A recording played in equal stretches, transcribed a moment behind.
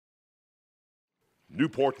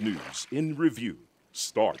Newport News in Review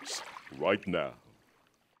starts right now.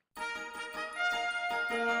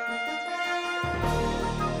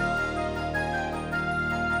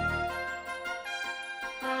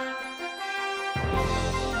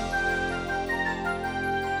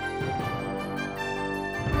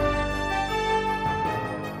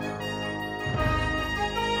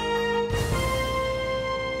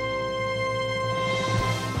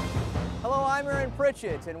 I'm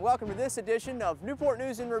Pritchett, and welcome to this edition of Newport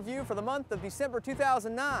News in Review for the month of December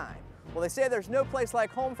 2009. Well, they say there's no place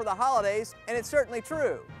like home for the holidays, and it's certainly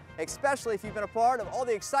true, especially if you've been a part of all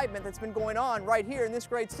the excitement that's been going on right here in this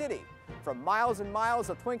great city. From miles and miles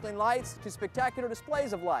of twinkling lights to spectacular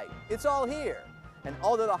displays of light, it's all here. And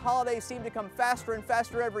although the holidays seem to come faster and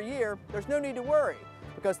faster every year, there's no need to worry,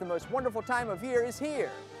 because the most wonderful time of year is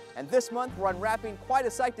here. And this month we're unwrapping quite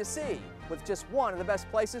a sight to see, with just one of the best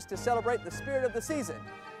places to celebrate the spirit of the season,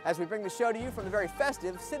 as we bring the show to you from the very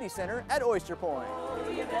festive City Center at Oyster Point. Oh,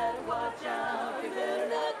 you better watch out, you better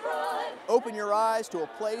not cry. Open your eyes to a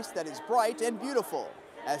place that is bright and beautiful,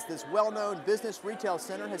 as this well-known business retail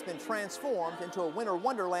center has been transformed into a winter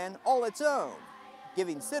wonderland all its own,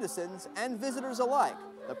 giving citizens and visitors alike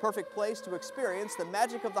the perfect place to experience the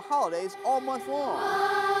magic of the holidays all month long.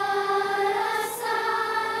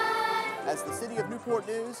 As the City of Newport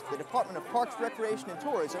News, the Department of Parks, Recreation and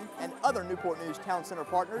Tourism, and other Newport News Town Center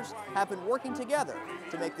partners have been working together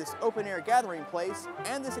to make this open-air gathering place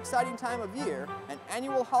and this exciting time of year an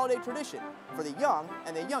annual holiday tradition for the young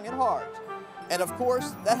and the young at heart. And of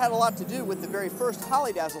course, that had a lot to do with the very first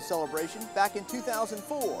Hollydazzle celebration back in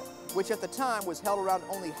 2004, which at the time was held around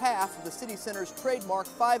only half of the City Center's trademark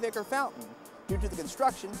 5-acre fountain due to the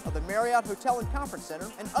construction of the Marriott Hotel and Conference Center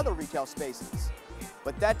and other retail spaces.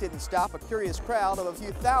 But that didn't stop a curious crowd of a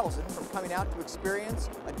few thousand from coming out to experience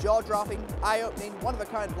a jaw-dropping, eye-opening,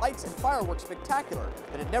 one-of-a-kind lights and fireworks spectacular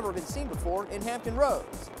that had never been seen before in Hampton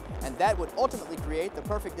Roads. And that would ultimately create the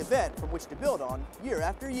perfect event from which to build on year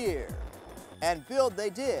after year. And build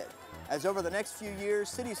they did, as over the next few years,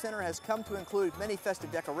 City Center has come to include many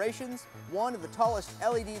festive decorations, one of the tallest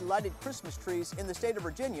LED lighted Christmas trees in the state of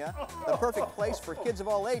Virginia, the perfect place for kids of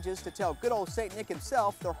all ages to tell good old St. Nick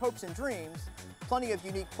himself their hopes and dreams, plenty of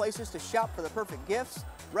unique places to shop for the perfect gifts,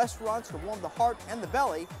 restaurants to warm the heart and the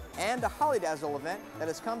belly, and a Hollydazzle event that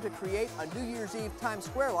has come to create a New Year's Eve Times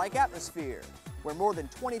Square-like atmosphere, where more than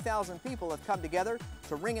 20,000 people have come together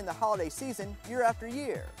to ring in the holiday season year after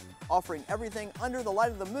year, offering everything under the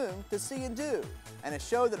light of the moon to see and do, and a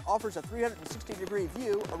show that offers a 360-degree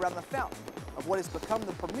view around the fountain of what has become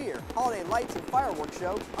the premier holiday lights and fireworks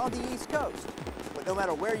show on the East Coast. But no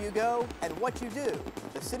matter where you go and what you do,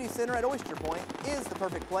 the City Center at Oyster Point is the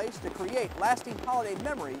perfect place to create lasting holiday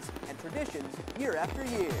memories and traditions year after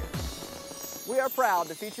year. We are proud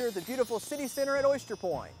to feature the beautiful City Center at Oyster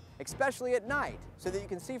Point, especially at night, so that you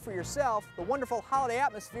can see for yourself the wonderful holiday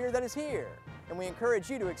atmosphere that is here. And we encourage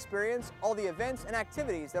you to experience all the events and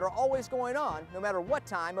activities that are always going on, no matter what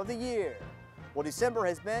time of the year. Well, December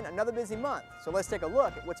has been another busy month, so let's take a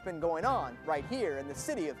look at what's been going on right here in the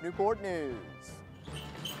City of Newport News.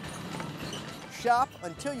 Shop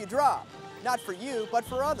until you drop, not for you, but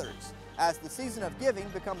for others, as the season of giving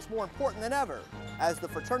becomes more important than ever, as the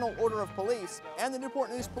Fraternal Order of Police and the Newport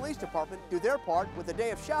News Police Department do their part with a day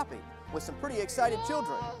of shopping with some pretty excited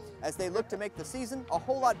children, as they look to make the season a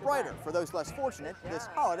whole lot brighter for those less fortunate this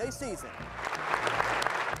holiday season.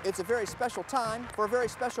 It's a very special time for a very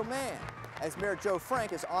special man, as Mayor Joe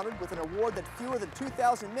Frank is honored with an award that fewer than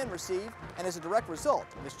 2,000 men receive, and is a direct result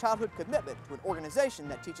of his childhood commitment to an organization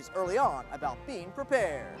that teaches early on about being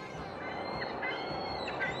prepared.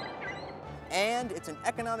 And it's an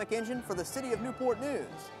economic engine for the City of Newport News,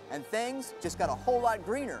 and things just got a whole lot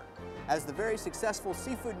greener, as the very successful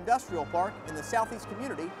Seafood Industrial Park in the Southeast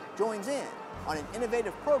community joins in on an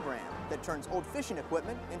innovative program that turns old fishing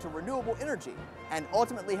equipment into renewable energy and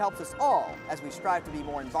ultimately helps us all as we strive to be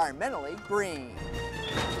more environmentally green.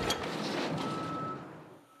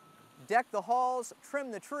 Deck the halls,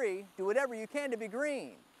 trim the tree, do whatever you can to be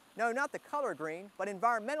green. No, not the color green, but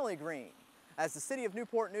environmentally green, as the City of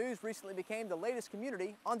Newport News recently became the latest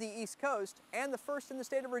community on the East Coast and the first in the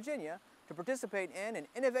state of Virginia to participate in an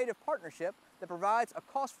innovative partnership that provides a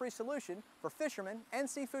cost-free solution for fishermen and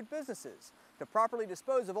seafood businesses to properly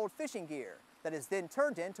dispose of old fishing gear that is then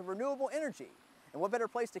turned into renewable energy. And what better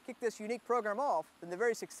place to kick this unique program off than the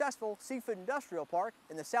very successful Seafood Industrial Park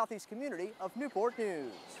in the southeast community of Newport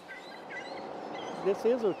News. This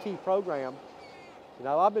is a key program. You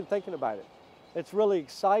know, I've been thinking about it. It's really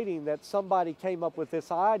exciting that somebody came up with this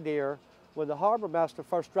idea when the harbor master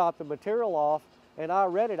first dropped the material off, and I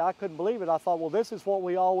read it, I couldn't believe it. I thought, well, this is what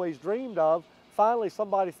we always dreamed of finally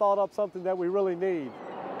somebody thought up something that we really need.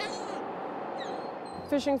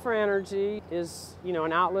 Fishing for energy is,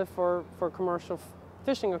 an outlet for commercial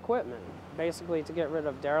fishing equipment, basically to get rid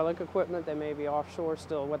of derelict equipment that may be offshore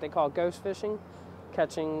still, what they call ghost fishing,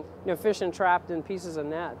 catching fish entrapped in pieces of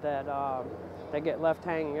net that get left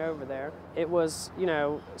hanging over there. It was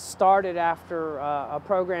started after a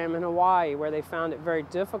program in Hawaii where they found it very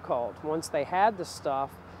difficult once they had the stuff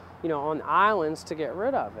on islands to get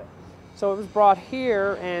rid of it. So it was brought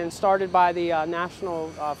here and started by the National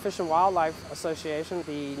Fish and Wildlife Association,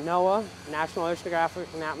 the NOAA, National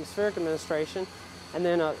Oceanographic and Atmospheric Administration, and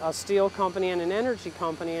then a steel company and an energy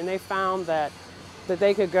company, and they found that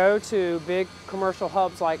they could go to big commercial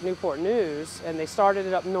hubs like Newport News, and they started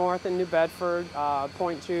it up north in New Bedford,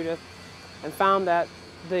 Point Judith, and found that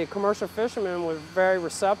the commercial fishermen were very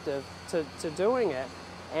receptive to doing it.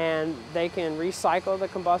 And they can recycle the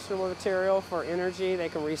combustible material for energy, they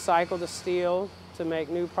can recycle the steel to make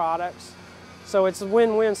new products. So it's a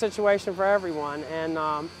win-win situation for everyone.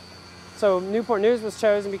 And so Newport News was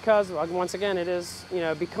chosen because, once again, it is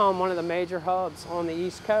become one of the major hubs on the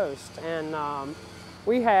East Coast. And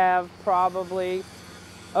we have probably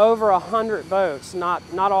over 100 boats, not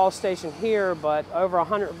all stationed here, but over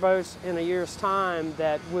 100 boats in a year's time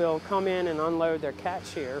that will come in and unload their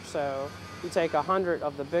catch here. So you take 100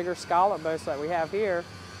 of the bigger scallop boats that we have here,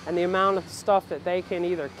 and the amount of stuff that they can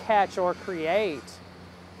either catch or create,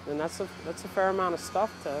 then that's a fair amount of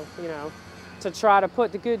stuff to try to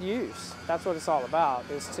put to good use. That's what it's all about,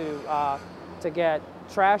 is to get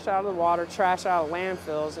trash out of the water, trash out of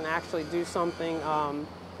landfills, and actually do something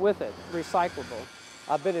with it, recyclable.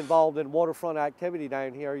 I've been involved in waterfront activity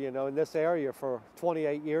down here, in this area for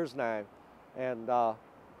 28 years now, and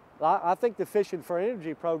I think the Fishing for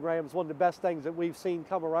Energy program is one of the best things that we've seen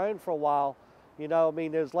come around for a while.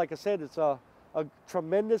 There's, like I said, it's a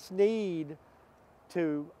tremendous need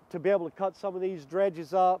to be able to cut some of these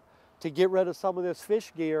dredges up, to get rid of some of this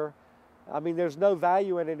fish gear. There's no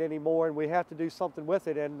value in it anymore, and we have to do something with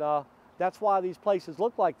it. And that's why these places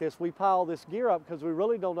look like this. We pile this gear up because we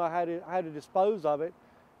really don't know how to dispose of it.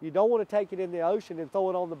 You don't want to take it in the ocean and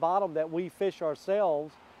throw it on the bottom that we fish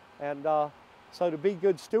ourselves. And so to be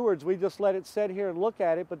good stewards, we just let it sit here and look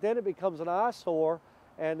at it, but then it becomes an eyesore,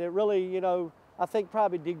 and it really, I think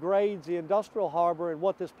probably degrades the industrial harbor and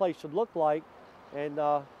what this place should look like. And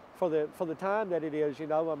for the time that it is,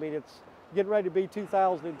 it's getting ready to be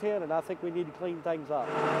 2010, and I think we need to clean things up.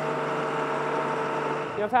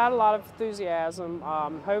 I've had a lot of enthusiasm.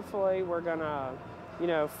 Hopefully we're gonna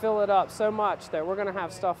fill it up so much that we're going to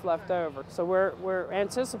have stuff left over. So we're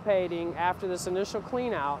anticipating after this initial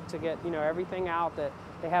clean out to get everything out that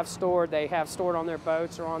they have stored on their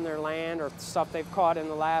boats or on their land, or stuff they've caught in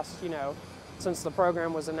the last since the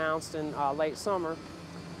program was announced in late summer.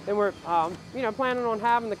 Then we're planning on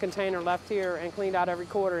having the container left here and cleaned out every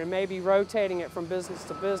quarter, and maybe rotating it from business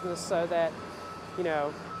to business so that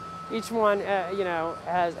each one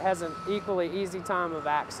has an equally easy time of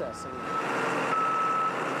accessing it.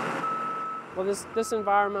 Well, this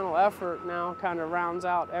environmental effort now kind of rounds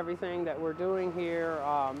out everything that we're doing here.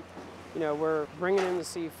 We're bringing in the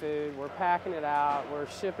seafood, we're packing it out, we're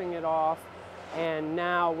shipping it off, and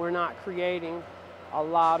now we're not creating a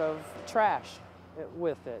lot of trash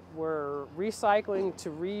with it. We're recycling to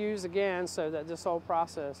reuse again so that this whole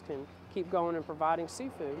process can keep going and providing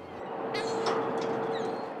seafood.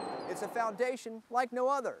 It's a foundation like no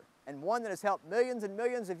other, and one that has helped millions and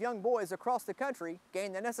millions of young boys across the country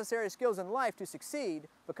gain the necessary skills in life to succeed,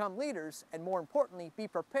 become leaders, and more importantly, be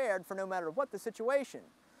prepared for no matter what the situation.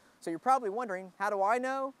 So you're probably wondering, how do I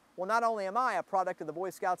know? Well, not only am I a product of the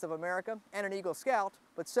Boy Scouts of America and an Eagle Scout,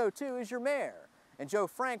 but so too is your mayor. And Joe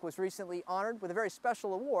Frank was recently honored with a very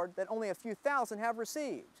special award that only a few thousand have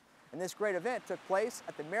received. And this great event took place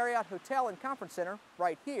at the Marriott Hotel and Conference Center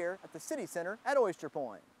right here at the City Center at Oyster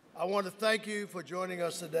Point. I want to thank you for joining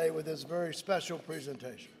us today with this very special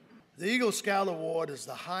presentation. The Eagle Scout Award is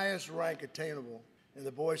the highest rank attainable in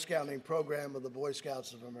the Boy Scouting program of the Boy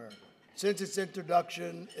Scouts of America. Since its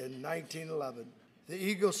introduction in 1911, the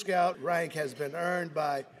Eagle Scout rank has been earned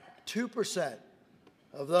by 2%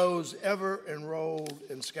 of those ever enrolled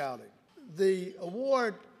in Scouting. The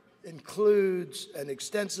award includes an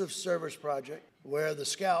extensive service project where the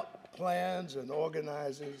Scout plans and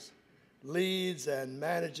organizes, leads and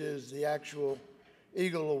manages the actual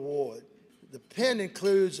Eagle Award. The pin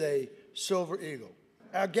includes a Silver Eagle.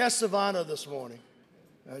 Our guests of honor this morning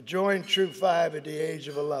joined Troop 5 at the age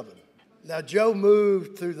of 11. Now, Joe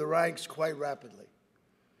moved through the ranks quite rapidly.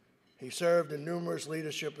 He served in numerous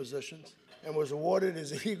leadership positions and was awarded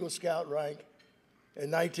his Eagle Scout rank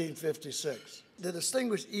in 1956. The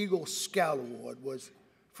Distinguished Eagle Scout Award was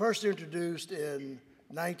first introduced in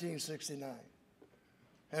 1969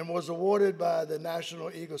 and was awarded by the National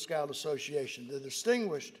Eagle Scout Association. The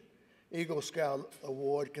Distinguished Eagle Scout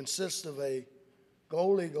Award consists of a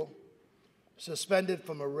gold eagle suspended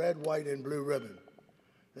from a red, white, and blue ribbon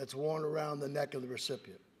that's worn around the neck of the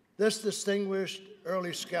recipient. This Distinguished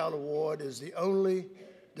Early Scout Award is the only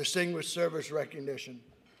distinguished service recognition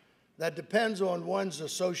that depends on one's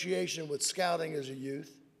association with scouting as a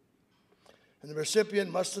youth, and the recipient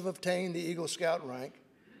must have obtained the Eagle Scout rank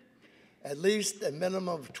at least a minimum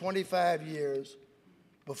of 25 years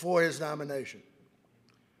before his nomination.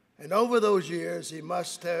 And over those years, he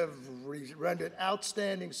must have rendered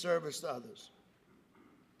outstanding service to others.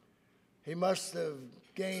 He must have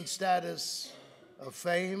gained status of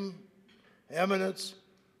fame, eminence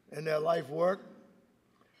in their life work,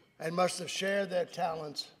 and must have shared their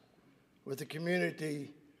talents with the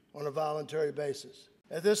community on a voluntary basis.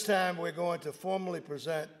 At this time, we're going to formally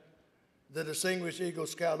present the Distinguished Eagle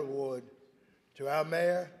Scout Award to our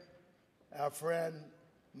mayor, our friend,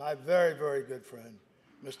 my very, very good friend,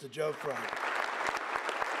 Mr. Joe Frank.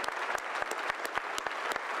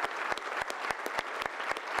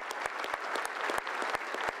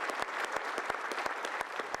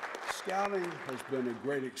 Scouting has been a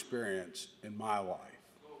great experience in my life.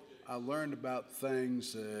 I learned about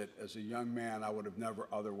things that as a young man I would have never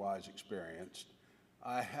otherwise experienced.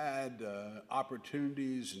 I had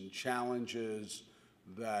opportunities and challenges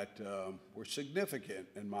that were significant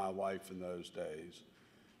in my life in those days.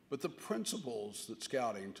 But the principles that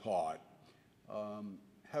scouting taught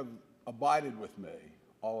have abided with me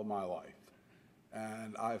all of my life.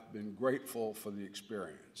 And I've been grateful for the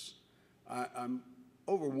experience. I'm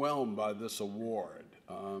overwhelmed by this award.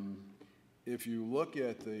 If you look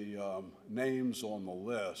at the names on the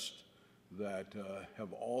list that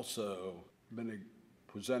have also been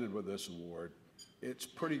presented with this award, it's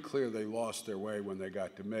pretty clear they lost their way when they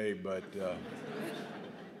got to me, but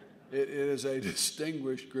it is a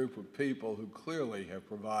distinguished group of people who clearly have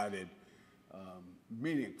provided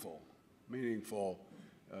meaningful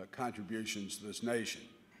contributions to this nation.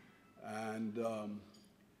 And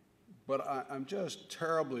but I'm just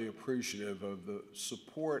terribly appreciative of the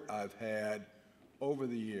support I've had over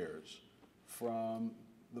the years from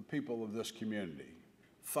the people of this community.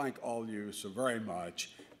 Thank all of you so very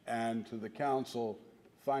much. And to the council,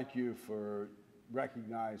 thank you for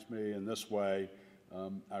recognizing me in this way.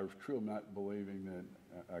 I was truly not believing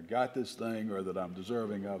that I got this thing or that I'm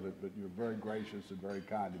deserving of it, but you're very gracious and very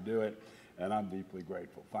kind to do it, and I'm deeply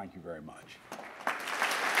grateful. Thank you very much.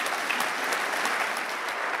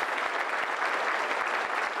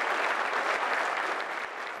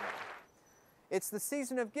 It's the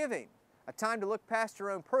season of giving, a time to look past your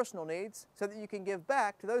own personal needs so that you can give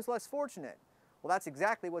back to those less fortunate. Well, that's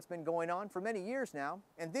exactly what's been going on for many years now,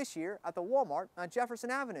 and this year at the Walmart on Jefferson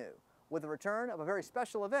Avenue, with the return of a very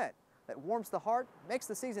special event that warms the heart, makes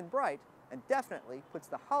the season bright, and definitely puts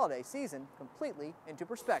the holiday season completely into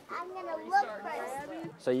perspective. I'm gonna look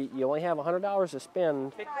first. So you only have $100 to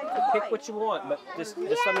spend. Pick what you want, but just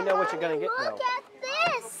let me know what you're going to get now. Look at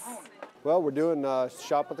this! Well, we're doing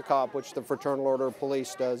Shop with the Cop, which the Fraternal Order of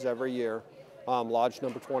Police does every year. Lodge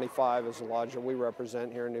number 25 is the lodge that we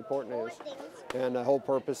represent here in Newport News. And the whole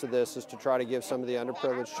purpose of this is to try to give some of the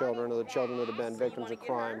underprivileged children or the children that have been victims of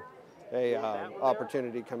crime a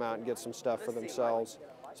opportunity to come out and get some stuff for themselves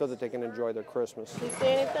so that they can enjoy their Christmas. You see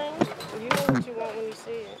anything? You know what you want when you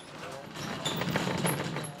see it.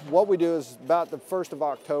 What we do is about the 1st of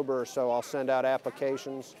October or so, I'll send out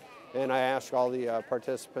applications, and I ask all the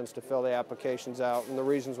participants to fill the applications out and the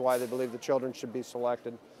reasons why they believe the children should be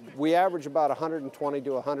selected. We average about 120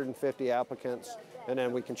 to 150 applicants, and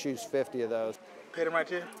then we can choose 50 of those. Pay them right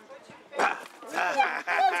here.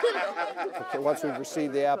 Okay, once we've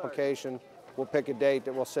received the application, we'll pick a date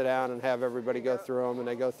that we'll sit down and have everybody go through them, and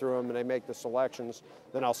they go through them and they make the selections.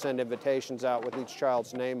 Then I'll send invitations out with each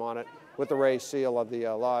child's name on it with the raised seal of the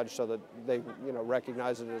lodge so that they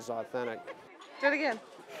recognize it as authentic. Do it again.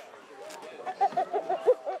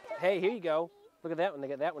 Hey, here you go. Look at that one. They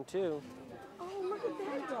got that one too. Oh, look at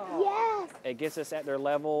that dog. Yes. It gets us at their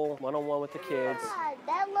level, one-on-one with the kids. God,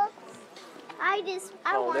 that looks. I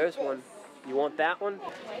want there's this. one. You want that one?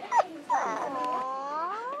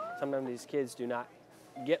 Aww. Sometimes these kids do not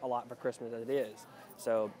get a lot for Christmas as it is.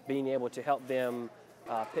 So being able to help them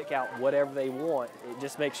pick out whatever they want, it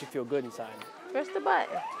just makes you feel good inside. Press the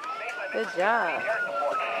button. Good job.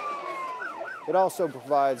 It also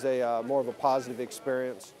provides a more of a positive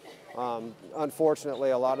experience.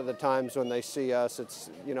 Unfortunately, a lot of the times when they see us, it's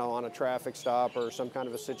on a traffic stop or some kind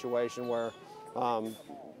of a situation where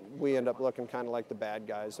we end up looking kind of like the bad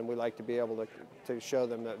guys, and we like to be able to show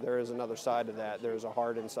them that there is another side to that. There's a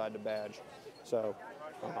heart inside the badge. So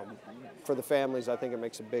for the families, I think it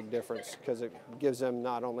makes a big difference because it gives them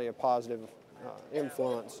not only a positive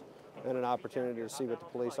influence and an opportunity to see what the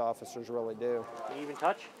police officers really do. Can you even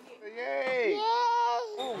touch? Yay!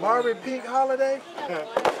 Yay! Barbie Pink holiday?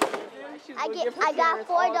 I got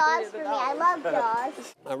 4 dogs for me. I love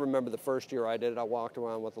dogs. I remember the first year I did it, I walked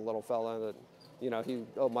around with a little fella that, you know,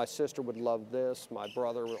 my sister would love this, my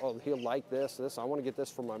brother, he'll like this, I want to get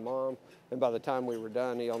this for my mom. And by the time we were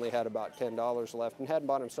done, he only had about $10 left and hadn't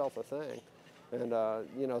bought himself a thing. And,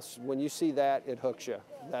 you know, when you see that, it hooks you.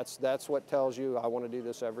 That's what tells you I want to do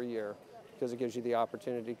this every year, because it gives you the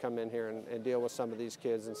opportunity to come in here and deal with some of these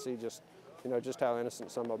kids and see just, you know, just how innocent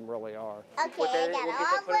some of them really are. Okay, I got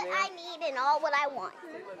all what I need and all what I want.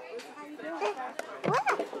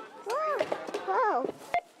 Whoa, whoa.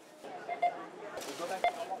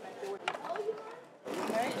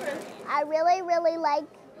 I really like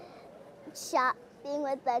shopping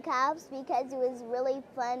with the cops because it was really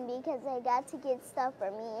fun because I got to get stuff for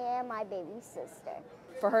me and my baby sister.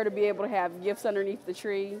 For her to be able to have gifts underneath the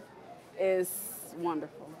tree is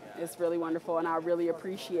wonderful. It's really wonderful, and I really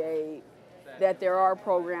appreciate that there are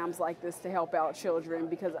programs like this to help out children,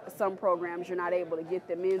 because some programs you're not able to get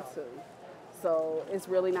them into. So it's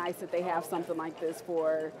really nice that they have something like this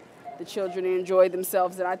for the children to enjoy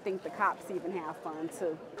themselves, and I think the cops even have fun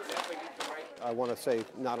too. I want to say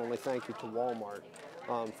not only thank you to Walmart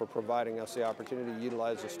for providing us the opportunity to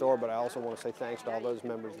utilize the store, but I also want to say thanks to all those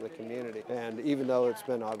members of the community. And even though it's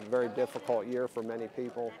been a very difficult year for many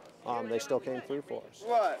people, they still came through for us.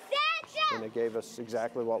 What? And they gave us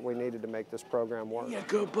exactly what we needed to make this program work. Yeah,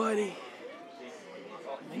 good buddy.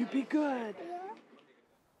 You be good.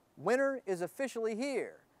 Winter is officially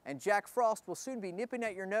here, and Jack Frost will soon be nipping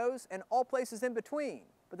at your nose and all places in between.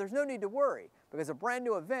 But there's no need to worry, because a brand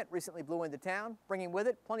new event recently blew into town, bringing with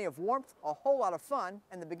it plenty of warmth, a whole lot of fun,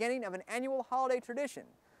 and the beginning of an annual holiday tradition,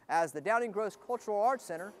 as the Downing Gross Cultural Arts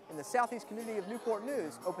Center in the southeast community of Newport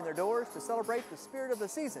News opened their doors to celebrate the spirit of the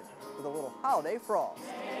season with a little holiday frost.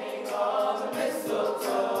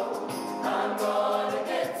 I'm gonna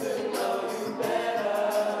get to know you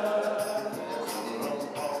better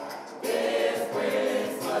this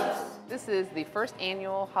Christmas. This is the first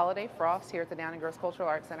annual Holiday Frost here at the Downing Gross Cultural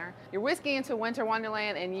Arts Center. You're whisking into Winter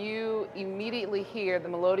Wonderland and you immediately hear the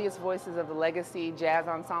melodious voices of the Legacy Jazz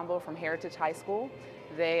Ensemble from Heritage High School.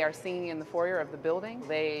 They are singing in the foyer of the building.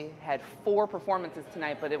 They had 4 performances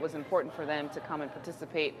tonight, but it was important for them to come and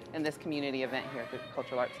participate in this community event here at the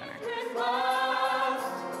Cultural Arts Center. Christmas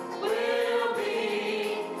will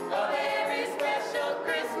be a very special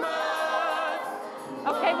Christmas.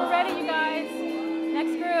 Okay, we're ready, you guys.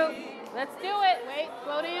 Next group. Let's do it. Wait,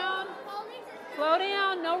 slow down. Slow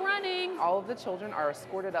down, no running. All of the children are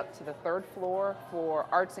escorted up to the 3rd floor for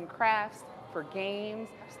arts and crafts, for games.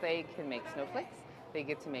 They can make snowflakes. They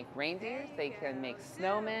get to make reindeers, they can make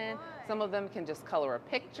snowmen, some of them can just color a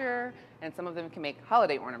picture, and some of them can make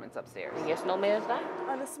holiday ornaments upstairs. Your snowman's not?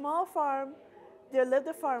 On a small farm, there lived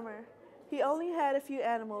a farmer. He only had a few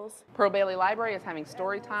animals. Pearl Bailey Library is having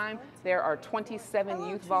story time. There are 27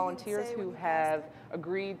 youth volunteers who have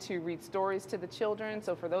agreed to read stories to the children.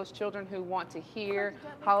 So for those children who want to hear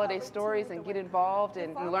holiday stories and get involved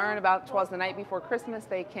and learn about 'Twas the Night Before Christmas,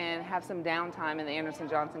 they can have some downtime in the Anderson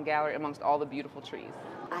Johnson Gallery amongst all the beautiful trees.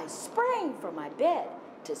 I sprang from my bed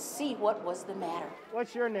to see what was the matter.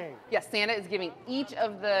 What's your name? Yes, Santa is giving each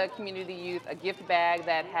of the community youth a gift bag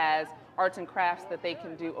that has arts and crafts that they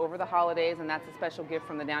can do over the holidays, and that's a special gift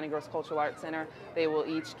from the Downing Gross Cultural Arts Center. They will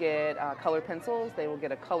each get colored pencils, they will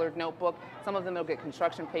get a colored notebook, some of them will get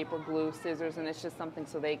construction paper, glue, scissors, and it's just something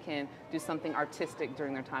so they can do something artistic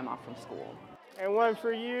during their time off from school. And one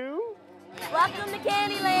for you. Welcome to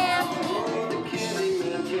Candyland.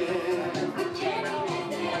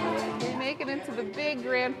 We make it into the big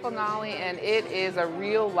grand finale, and it is a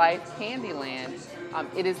real-life Candyland.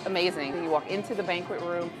 It is amazing. You walk into the banquet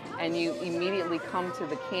room and you immediately come to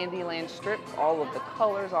the Candyland strip, all of the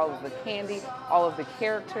colors, all of the candy, all of the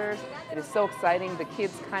characters. It is so exciting. The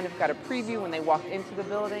kids kind of got a preview when they walked into the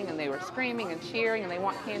building and they were screaming and cheering and they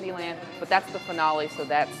want Candyland, but that's the finale, so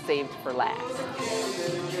that's saved for last.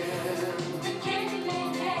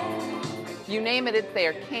 You name it, it's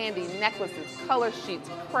there. Candy, necklaces, color sheets,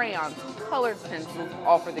 crayons, colored pencils,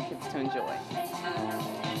 all for the kids to enjoy.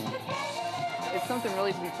 It's something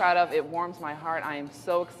really to be proud of. It warms my heart. I am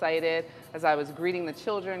so excited. As I was greeting the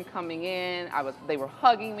children coming in, they were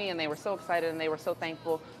hugging me and they were so excited and they were so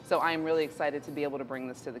thankful. So I am really excited to be able to bring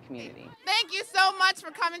this to the community. Thank you so much for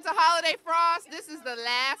coming to Holiday Frost. This is the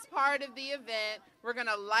last part of the event. We're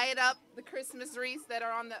gonna light up the Christmas wreaths that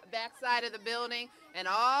are on the back side of the building, and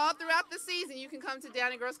all throughout the season you can come to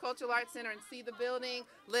Downey Gross Cultural Arts Center and see the building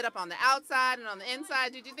lit up on the outside and on the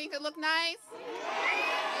inside. Did you think it looked nice?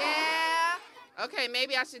 Yeah? Okay,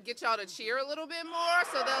 maybe I should get y'all to cheer a little bit more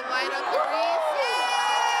so they'll light up the wreaths.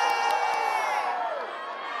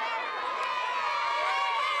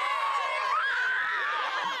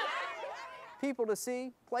 People to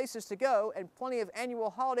see, places to go, and plenty of annual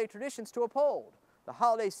holiday traditions to uphold. The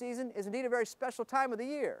holiday season is indeed a very special time of the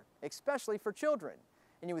year, especially for children.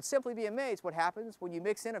 And you would simply be amazed what happens when you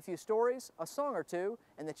mix in a few stories, a song or two,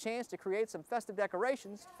 and the chance to create some festive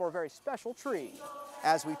decorations for a very special tree.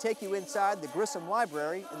 As we take you inside the Grissom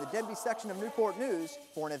Library in the Denby section of Newport News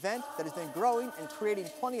for an event that has been growing and creating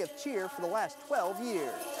plenty of cheer for the last 12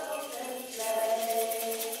 years.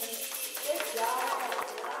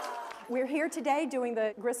 We're here today doing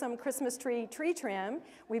the Grissom Christmas tree trim.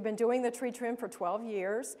 We've been doing the tree trim for 12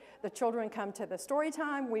 years. The children come to the story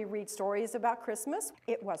time. We read stories about Christmas.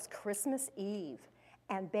 It was Christmas Eve,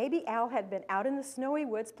 and Baby Al had been out in the snowy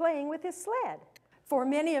woods playing with his sled. For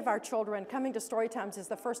many of our children, coming to story times is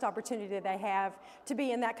the first opportunity they have to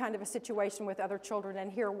be in that kind of a situation with other children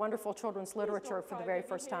and hear wonderful children's literature for the very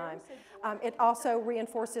first time. It also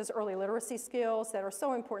reinforces early literacy skills that are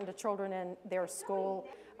so important to children in their school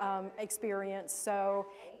experience. So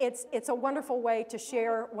it's a wonderful way to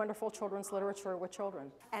share wonderful children's literature with children.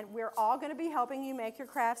 And we're all going to be helping you make your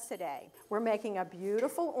crafts today. We're making a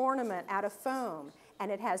beautiful ornament out of foam, and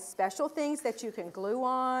it has special things that you can glue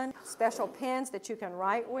on, special pens that you can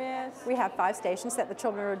write with. We have 5 stations that the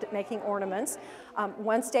children are making ornaments.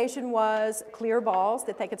 One station was clear balls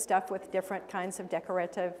that they could stuff with different kinds of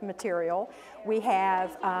decorative material. We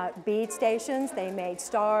have bead stations. They made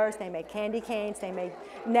stars, they made candy canes, they made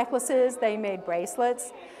necklaces, they made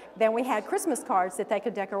bracelets. Then we had Christmas cards that they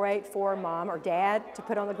could decorate for mom or dad to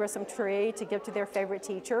put on the Grissom tree, to give to their favorite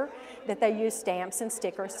teacher, that they used stamps and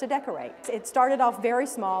stickers to decorate. It started off very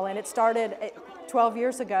small, and it started 12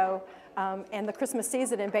 years ago and the Christmas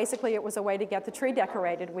season, and basically it was a way to get the tree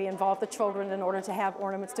decorated. We involved the children in order to have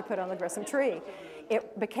ornaments to put on the Grissom tree.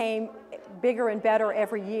 It became bigger and better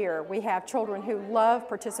every year. We have children who love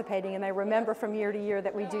participating, and they remember from year to year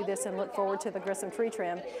that we do this and look forward to the Grissom tree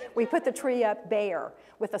trim. We put the tree up bare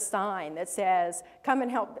with a sign that says, "Come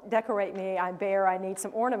and help decorate me, I'm bare, I need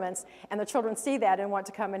some ornaments," and the children see that and want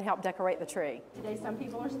to come and help decorate the tree. Today some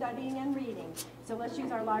people are studying and reading, so let's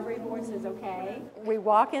use our library voices, okay? We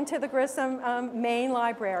walk into the Grissom main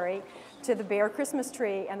library to the bare Christmas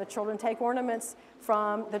tree, and the children take ornaments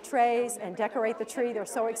from the trays and decorate the tree. They're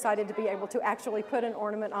so excited to be able to actually put an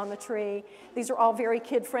ornament on the tree. These are all very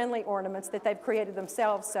kid-friendly ornaments that they've created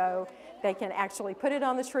themselves, so they can actually put it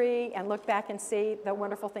on the tree and look back and see the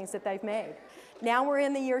wonderful things that they've made. Now we're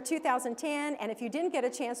in the year 2010, and if you didn't get a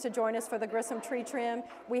chance to join us for the Grissom tree trim,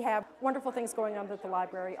 we have wonderful things going on at the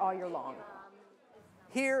library all year long.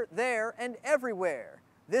 Here, there, and everywhere.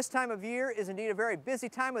 This time of year is indeed a very busy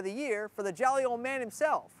time of the year for the jolly old man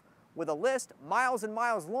himself, with a list miles and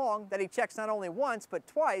miles long that he checks not only once but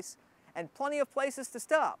twice, and plenty of places to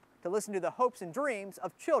stop to listen to the hopes and dreams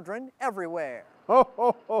of children everywhere.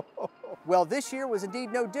 Well, this year was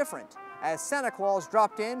indeed no different, as Santa Claus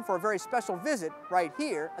dropped in for a very special visit right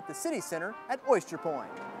here at the City Center at Oyster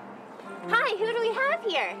Point. Hi, who do we have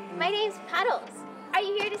here? My name's Puddles. Are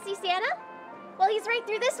you here to see Santa? Well, he's right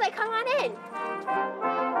through this way. Come on in.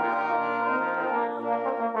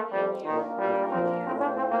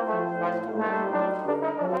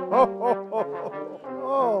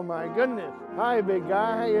 Oh my goodness. Hi, big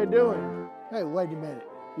guy. How you doing? Hey, wait a minute.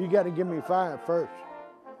 You got to give me 5 first.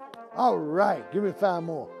 All right, give me 5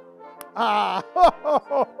 more. Ah!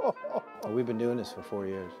 We've been doing this for 4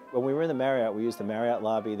 years. When we were in the Marriott, we used the Marriott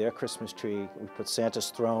lobby, their Christmas tree. We put Santa's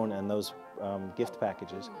throne and those gift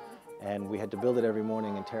packages. And we had to build it every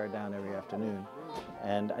morning and tear it down every afternoon.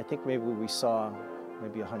 And I think maybe we saw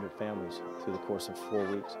maybe 100 families through the course of 4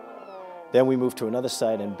 weeks. Then we moved to another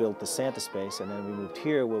site and built the Santa space, and then we moved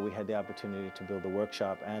here where we had the opportunity to build the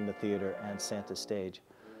workshop and the theater and Santa's stage,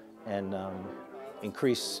 and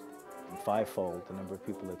increase 5-fold the number of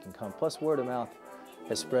people that can come. Plus word of mouth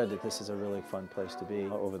has spread that this is a really fun place to be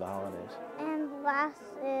over the holidays. And last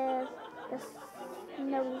is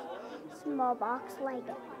the small box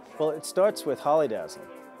Lego. Well, it starts with Holidazzle,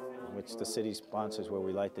 which the city sponsors, where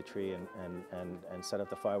we light the tree and set up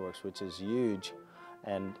the fireworks, which is huge.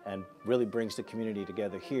 and really brings the community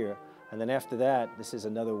together here. And then after that, this is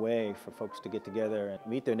another way for folks to get together and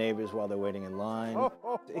meet their neighbors while they're waiting in line.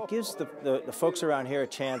 It gives the folks around here a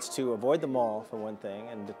chance to avoid the mall, for one thing,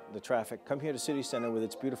 and the traffic. Come here to City Center with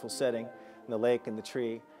its beautiful setting, and the lake and the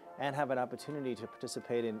tree, and have an opportunity to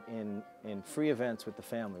participate in free events with the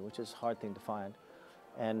family, which is a hard thing to find.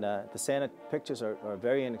 And the Santa pictures are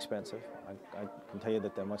very inexpensive. I can tell you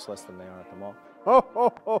that they're much less than they are at the mall.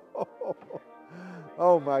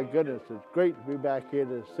 Oh my goodness, it's great to be back here at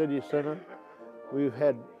the City Center. We've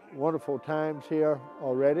had wonderful times here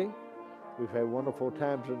already. We've had wonderful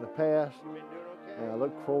times in the past, and I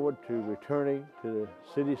look forward to returning to the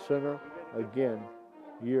City Center again,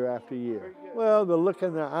 year after year. Well, the look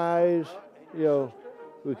in their eyes, you know,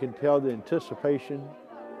 we can tell the anticipation,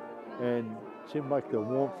 and it seems like the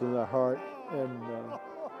warmth in their heart, and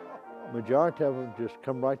majority of them just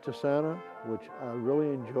come right to Santa, which I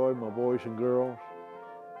really enjoy, my boys and girls.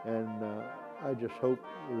 And I just hope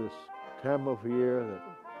this time of year that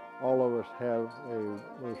all of us have a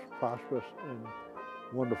most prosperous and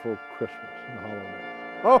wonderful Christmas and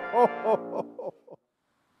holiday.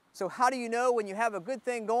 So how do you know when you have a good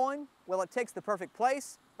thing going? Well, it takes the perfect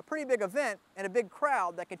place, a pretty big event, and a big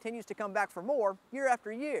crowd that continues to come back for more year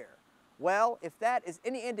after year. Well, if that is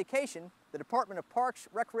any indication, the Department of Parks,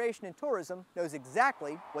 Recreation, and Tourism knows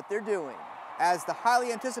exactly what they're doing. As the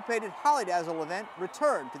highly anticipated Holidazzle event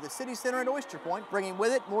returned to the City Center at Oyster Point, bringing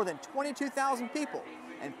with it more than 22,000 people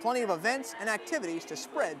and plenty of events and activities to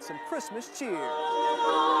spread some Christmas cheer.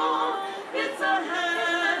 It's a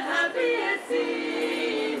happy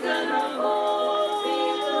season of all.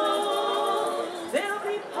 There'll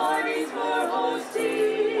be parties for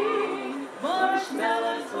hosting,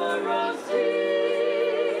 marshmallows for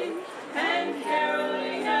roasting, and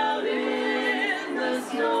caroling out in the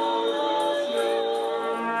snow.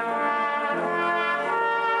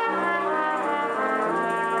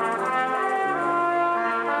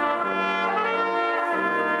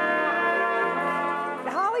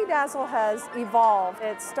 Holidazzle has evolved.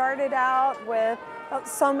 It started out with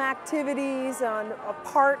some activities on a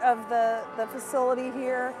part of the facility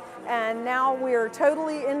here, and now we're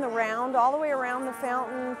totally in the round, all the way around the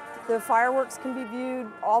fountain. The fireworks can be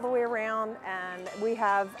viewed all the way around, and we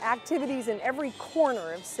have activities in every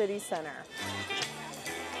corner of City Center.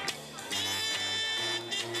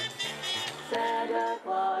 Santa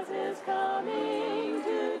Claus is coming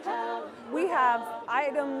to town. We have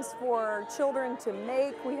items for children to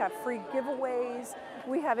make. We have free giveaways.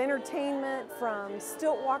 We have entertainment from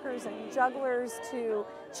stilt walkers and jugglers to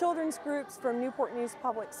children's groups from Newport News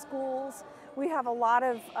Public Schools. We have a lot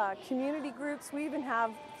of community groups. We even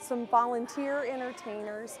have some volunteer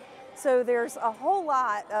entertainers. So there's a whole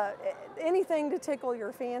lot, anything to tickle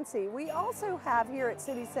your fancy. We also have here at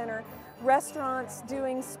City Center restaurants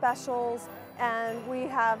doing specials, and we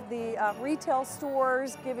have the retail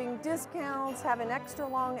stores giving discounts, having extra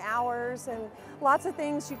long hours, and lots of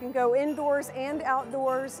things. You can go indoors and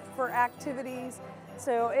outdoors for activities.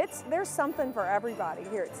 So there's something for everybody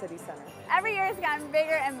here at City Center. Every year it's gotten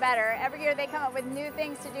bigger and better. Every year they come up with new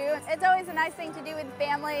things to do. It's always a nice thing to do with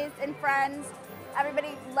families and friends. Everybody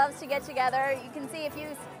loves to get together. You can see if you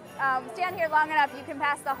stand here long enough, you can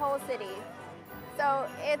pass the whole city. So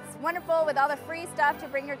it's wonderful with all the free stuff to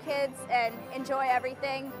bring your kids and enjoy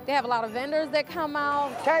everything. They have a lot of vendors that come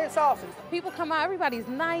out. Italian sausage. People come out, everybody's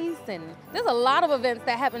nice, and there's a lot of events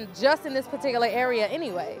that happen just in this particular area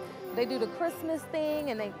anyway. They do the Christmas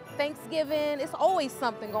thing and Thanksgiving. It's always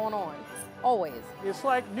something going on, always. It's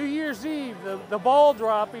like New Year's Eve, the ball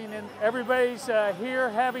dropping, and everybody's here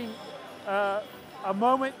having a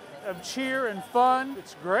moment of cheer and fun.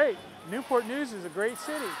 It's great. Newport News is a great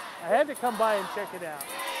city. I had to come by and check it out.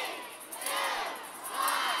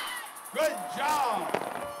 Good job!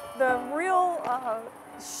 The real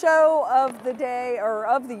show of the day or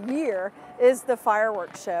of the year is the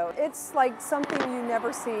fireworks show. It's like something you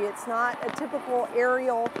never see. It's not a typical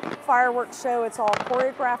aerial fireworks show. It's all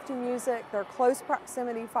choreographed to music. They're close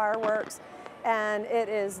proximity fireworks, and it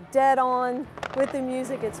is dead on with the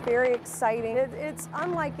music. It's very exciting. It's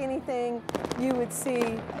unlike anything you would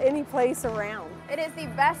see any place around. It is the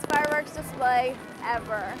best fireworks display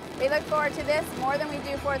ever. We look forward to this more than we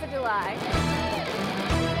do 4th of July.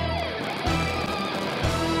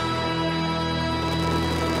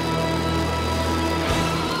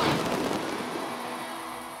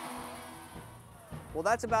 Well,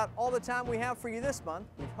 that's about all the time we have for you this month.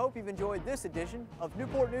 We hope you've enjoyed this edition of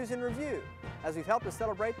Newport News in Review, as we've helped to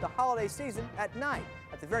celebrate the holiday season at night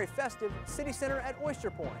at the very festive City Center at Oyster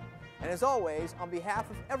Point. And as always, on behalf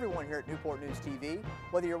of everyone here at Newport News TV,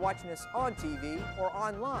 whether you're watching us on TV or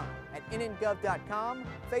online at nngov.com,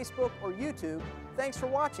 Facebook, or YouTube, thanks for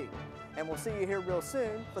watching. And we'll see you here real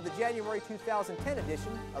soon for the January 2010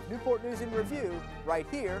 edition of Newport News in Review, right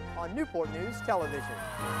here on Newport News Television.